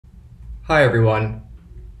Hi everyone,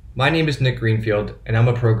 my name is Nick Greenfield and I'm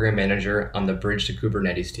a program manager on the Bridge to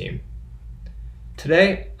Kubernetes team.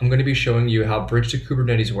 Today, I'm going to be showing you how Bridge to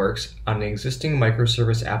Kubernetes works on an existing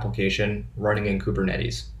microservice application running in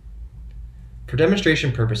Kubernetes. For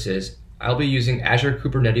demonstration purposes, I'll be using Azure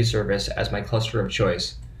Kubernetes Service as my cluster of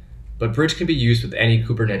choice, but Bridge can be used with any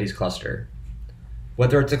Kubernetes cluster.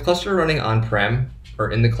 Whether it's a cluster running on-prem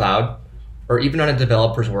or in the cloud, or even on a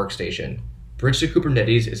developer's workstation, Bridge to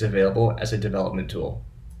Kubernetes is available as a development tool.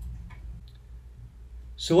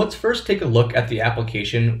 So let's first take a look at the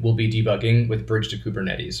application we'll be debugging with Bridge to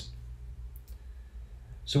Kubernetes.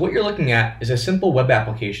 So what you're looking at is a simple web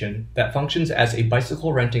application that functions as a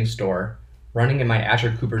bicycle renting store running in my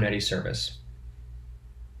Azure Kubernetes service.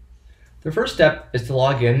 The first step is to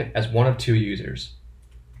log in as one of two users.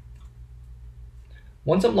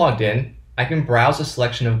 Once I'm logged in, I can browse a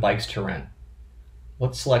selection of bikes to rent.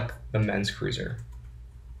 Let's select the men's cruiser.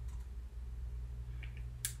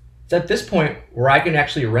 It's at this point where I can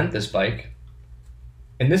actually rent this bike,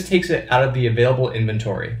 and this takes it out of the available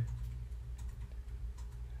inventory.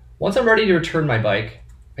 Once I'm ready to return my bike,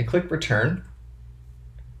 I click return.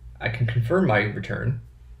 I can confirm my return,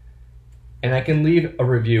 and I can leave a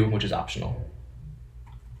review, which is optional.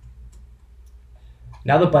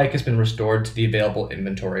 Now the bike has been restored to the available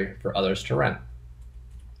inventory for others to rent.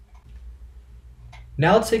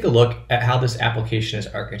 Now let's take a look at how this application is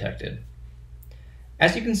architected.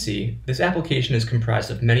 As you can see, this application is comprised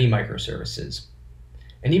of many microservices.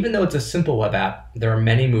 And even though it's a simple web app, there are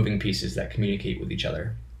many moving pieces that communicate with each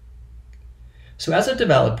other. So as a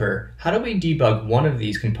developer, how do we debug one of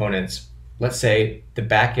these components, let's say the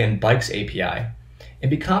backend bikes API, and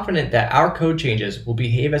be confident that our code changes will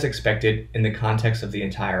behave as expected in the context of the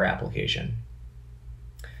entire application?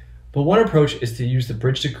 But one approach is to use the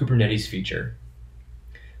Bridge to Kubernetes feature.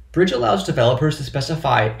 Bridge allows developers to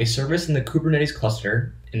specify a service in the Kubernetes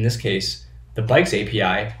cluster, in this case, the bikes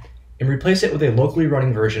API, and replace it with a locally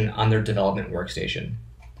running version on their development workstation.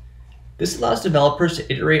 This allows developers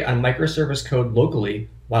to iterate on microservice code locally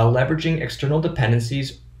while leveraging external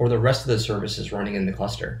dependencies or the rest of the services running in the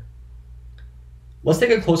cluster. Let's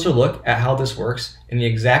take a closer look at how this works and the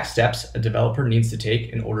exact steps a developer needs to take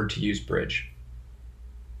in order to use Bridge.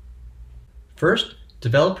 First,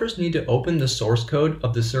 developers need to open the source code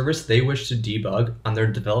of the service they wish to debug on their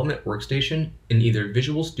development workstation in either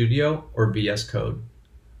Visual Studio or VS Code.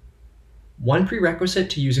 One prerequisite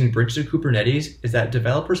to using Bridge to Kubernetes is that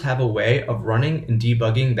developers have a way of running and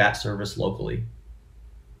debugging that service locally.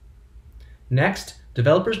 Next,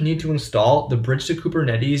 developers need to install the Bridge to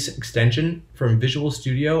Kubernetes extension from Visual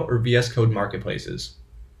Studio or VS Code marketplaces.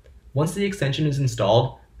 Once the extension is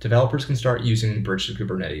installed, developers can start using Bridge to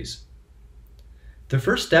Kubernetes. The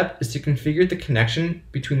first step is to configure the connection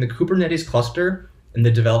between the Kubernetes cluster and the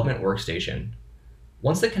development workstation.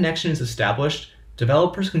 Once the connection is established,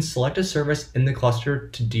 developers can select a service in the cluster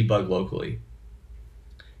to debug locally.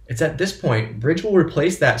 It's at this point Bridge will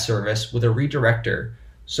replace that service with a redirector,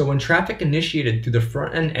 so when traffic initiated through the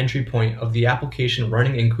front-end entry point of the application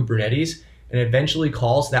running in Kubernetes and eventually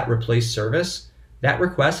calls that replaced service, that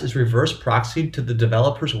request is reverse proxied to the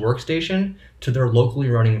developer's workstation to their locally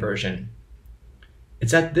running version.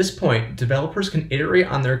 It's at this point developers can iterate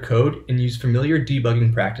on their code and use familiar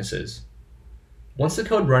debugging practices. Once the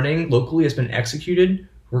code running locally has been executed,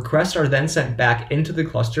 requests are then sent back into the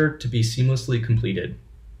cluster to be seamlessly completed.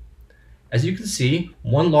 As you can see,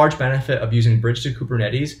 one large benefit of using Bridge to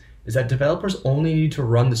Kubernetes is that developers only need to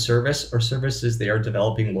run the service or services they are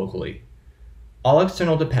developing locally. All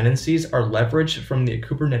external dependencies are leveraged from the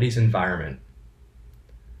Kubernetes environment.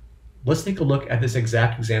 Let's take a look at this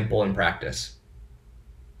exact example in practice.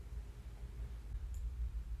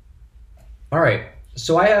 All right,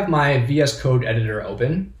 so I have my VS Code editor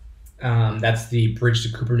open. That's the Bridge to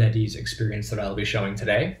Kubernetes experience that I'll be showing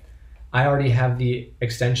today. I already have the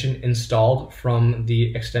extension installed from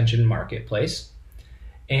the extension marketplace.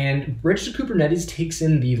 And Bridge to Kubernetes takes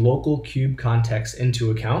in the local kube context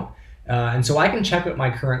into account. And so I can check out my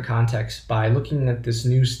current context by looking at this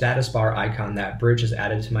new status bar icon that Bridge has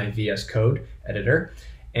added to my VS Code editor.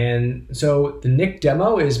 And so the Nick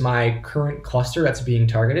demo is my current cluster that's being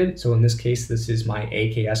targeted. So in this case, this is my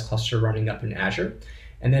AKS cluster running up in Azure.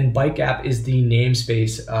 And then bike app is the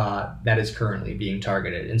namespace that is currently being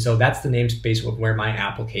targeted. And so that's the namespace of where my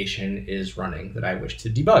application is running that I wish to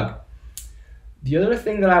debug. The other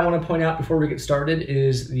thing that I want to point out before we get started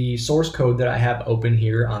is the source code that I have open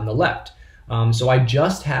here on the left. So I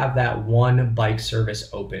just have that one bike service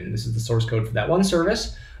open. This is the source code for that one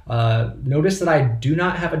service. Notice that I do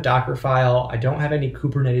not have a Dockerfile. I don't have any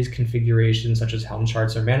Kubernetes configurations such as Helm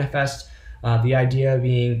charts or manifest. The idea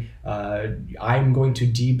being I'm going to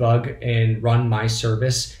debug and run my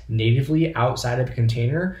service natively outside of a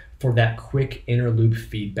container for that quick inner loop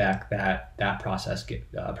feedback that process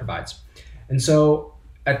provides. And so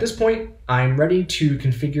at this point, I'm ready to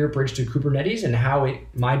configure Bridge to Kubernetes and how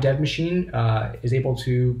my dev machine is able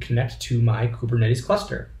to connect to my Kubernetes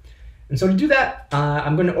cluster. And so to do that,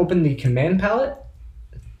 I'm going to open the command palette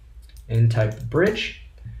and type bridge.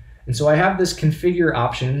 And so I have this configure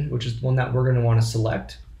option, which is the one that we're going to want to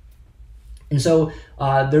select. And so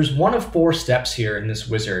there's one of 4 steps here in this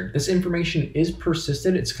wizard. This information is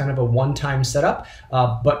persisted. It's kind of a one-time setup,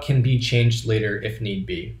 but can be changed later if need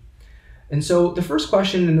be. And so the first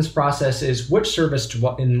question in this process is, which service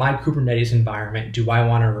in my Kubernetes environment do I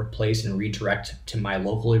want to replace and redirect to my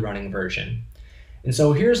locally running version? And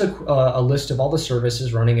so here's a list of all the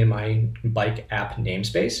services running in my bike app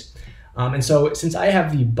namespace. And so since I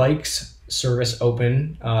have the bikes service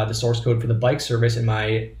open, the source code for the bike service in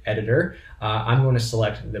my editor, I'm going to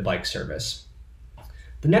select the bike service.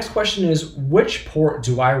 The next question is, which port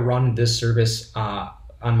do I run this service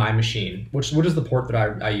on my machine? What is the port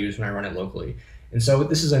that I use when I run it locally? And so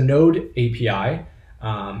this is a Node API,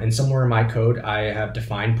 and somewhere in my code I have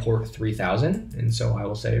defined port 3000, and so I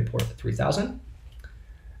will say port 3000.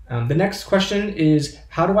 The next question is,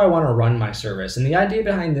 how do I want to run my service? And the idea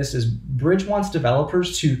behind this is Bridge wants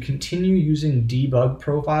developers to continue using debug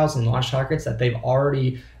profiles and launch targets that they've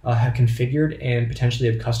already have configured and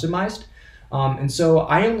potentially have customized. And so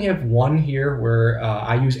I only have one here where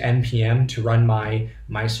I use npm to run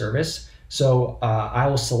my service. So I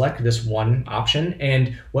will select this one option,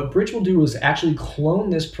 and what Bridge will do is actually clone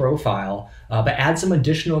this profile, but add some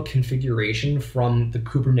additional configuration from the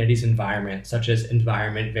Kubernetes environment, such as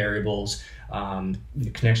environment variables,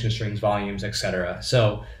 connection strings, volumes, etc.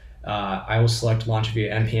 So I will select launch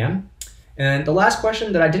via npm. And the last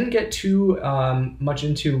question that I didn't get too much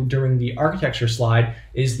into during the architecture slide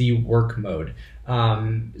is the work mode.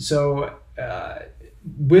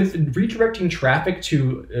 With redirecting traffic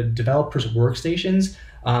to developers' workstations,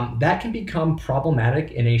 that can become problematic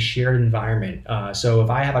in a shared environment. So if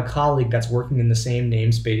I have a colleague that's working in the same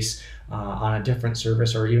namespace on a different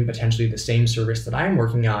service, or even potentially the same service that I'm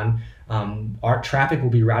working on, our traffic will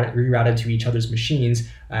be rerouted to each other's machines,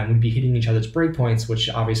 and we'd be hitting each other's breakpoints, which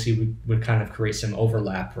obviously would kind of create some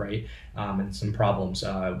overlap, right? And some problems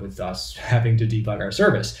with us having to debug our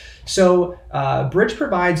service. So Bridge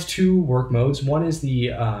provides 2 work modes. One is the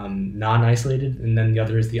non-isolated, and then the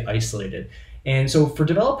other is the isolated. And so for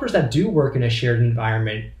developers that do work in a shared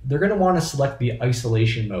environment, they're going to want to select the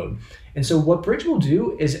isolation mode. And so what Bridge will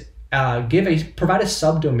do is provide a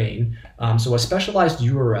subdomain, so a specialized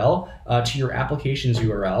URL to your application's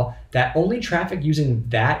URL, that only traffic using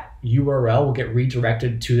that URL will get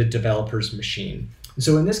redirected to the developer's machine.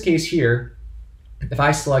 So in this case here, if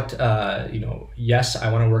I select, yes,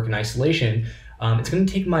 I want to work in isolation, it's going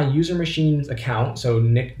to take my user machine's account, so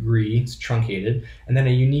Nick Gree, it's truncated, and then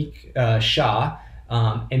a unique SHA,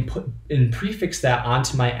 and prefix that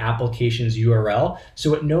onto my application's URL,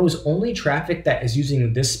 so it knows only traffic that is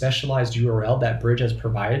using this specialized URL that Bridge has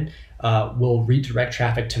provided will redirect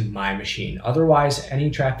traffic to my machine. Otherwise, any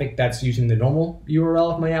traffic that's using the normal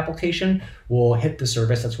URL of my application will hit the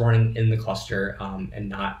service that's running in the cluster,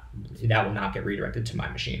 and that will not get redirected to my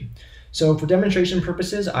machine. So for demonstration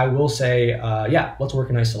purposes, I will say, yeah, let's work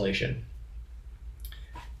in isolation.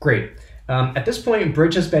 Great. At this point,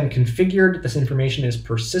 Bridge has been configured. This information is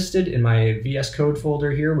persisted in my VS Code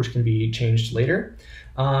folder here, which can be changed later.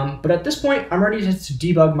 But at this point, I'm ready to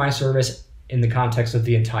debug my service in the context of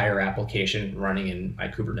the entire application running in my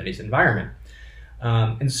Kubernetes environment.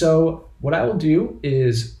 And so what I will do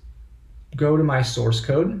is go to my source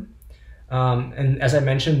code. And as I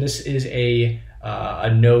mentioned, this is a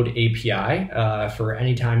Node API for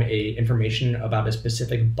any time information about a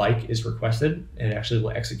specific bike is requested, it actually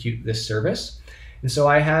will execute this service. And so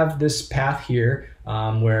I have this path here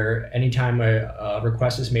where anytime a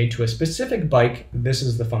request is made to a specific bike, this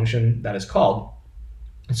is the function that is called.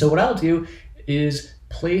 And so what I'll do is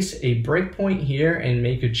place a breakpoint here and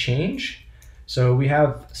make a change. So we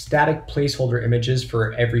have static placeholder images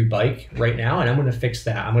for every bike right now, and I'm going to fix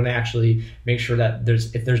that. I'm going to actually make sure that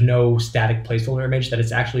if there's no static placeholder image, that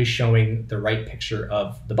it's actually showing the right picture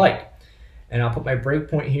of the bike. And I'll put my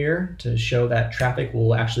breakpoint here to show that traffic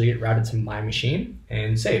will actually get routed to my machine,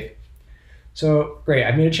 and save. So great,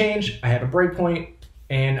 I've made a change, I have a breakpoint,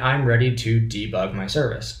 and I'm ready to debug my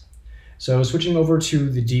service. So switching over to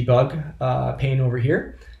the debug pane over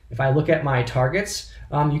here, if I look at my targets,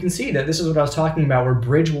 you can see that this is what I was talking about, where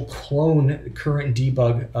Bridge will clone current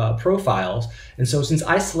debug profiles. And so since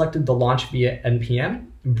I selected the launch via NPM,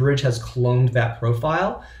 Bridge has cloned that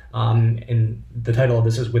profile. And the title of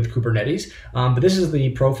this is with Kubernetes. But this is the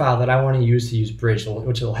profile that I want to use Bridge,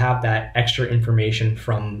 which will have that extra information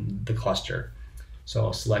from the cluster. So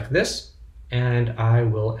I'll select this and I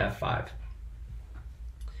will F5.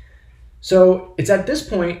 So it's at this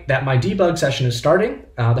point that my debug session is starting.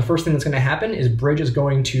 The first thing that's going to happen is Bridge is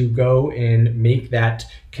going to go and make that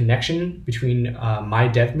connection between my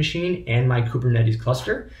dev machine and my Kubernetes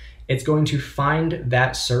cluster. It's going to find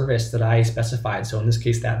that service that I specified. So in this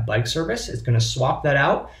case, that bike service, it's going to swap that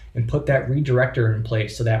out and put that redirector in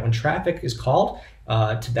place so that when traffic is called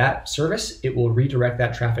to that service, it will redirect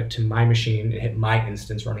that traffic to my machine and hit my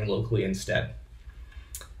instance running locally instead.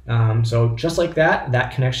 So just like that,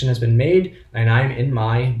 that connection has been made and I'm in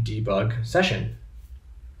my debug session.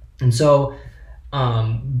 And so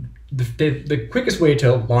the quickest way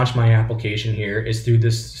to launch my application here is through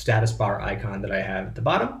this status bar icon that I have at the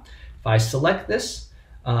bottom. If I select this,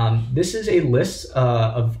 this is a list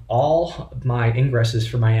of all my ingresses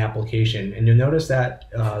for my application. And you'll notice that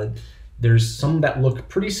there's some that look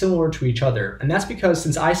pretty similar to each other. And that's because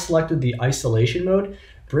since I selected the isolation mode,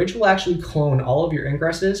 Bridge will actually clone all of your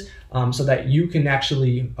ingresses so that you can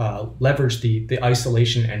actually leverage the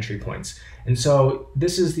isolation entry points. And so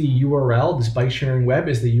this is the URL, this bike sharing web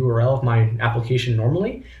is the URL of my application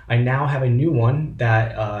normally. I now have a new one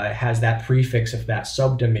that has that prefix of that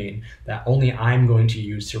subdomain that only I'm going to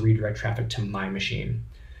use to redirect traffic to my machine.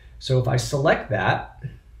 So if I select that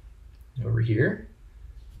over here,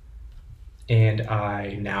 and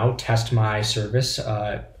I now test my service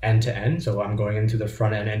end to end. So I'm going into the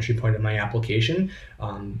front end entry point of my application.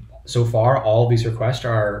 So far, all of these requests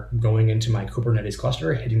are going into my Kubernetes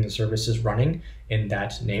cluster, hitting the services running in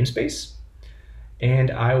that namespace.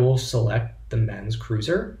 And I will select the men's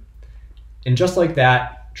cruiser. And just like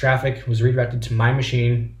that, traffic was redirected to my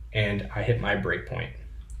machine and I hit my breakpoint.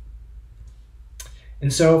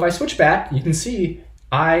 And so if I switch back, you can see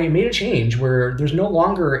I made a change where there's no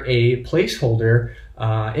longer a placeholder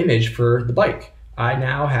image for the bike. I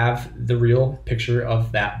now have the real picture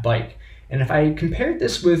of that bike. And if I compared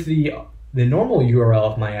this with the normal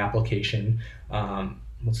URL of my application,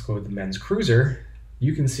 let's go with the men's cruiser,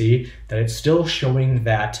 you can see that it's still showing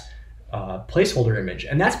that placeholder image.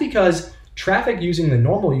 And that's because traffic using the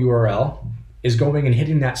normal URL is going and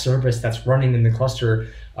hitting that service that's running in the cluster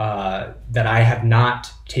that I have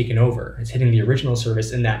not taken over. It's hitting the original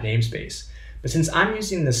service in that namespace. But since I'm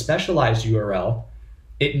using the specialized URL,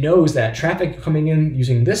 it knows that traffic coming in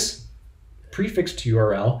using this prefixed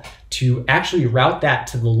URL to actually route that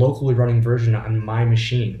to the locally running version on my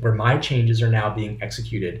machine, where my changes are now being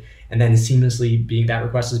executed, and then that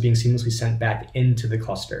request is being seamlessly sent back into the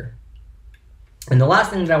cluster. And the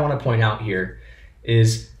last thing that I want to point out here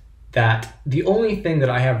is that the only thing that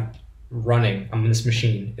I have running on this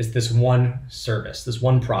machine is this one service, this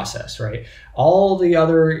one process, right? All the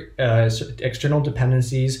other external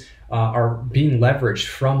dependencies are being leveraged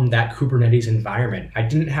from that Kubernetes environment. I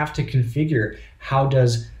didn't have to configure how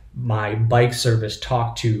does my bike service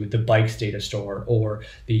talk to the bikes data store or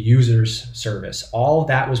the users service. All of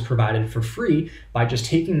that was provided for free by just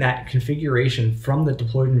taking that configuration from the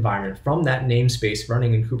deployed environment, from that namespace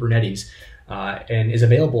running in Kubernetes, and is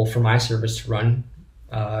available for my service to run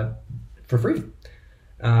for free.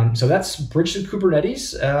 So that's Bridge to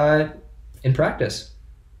Kubernetes in practice.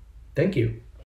 Thank you.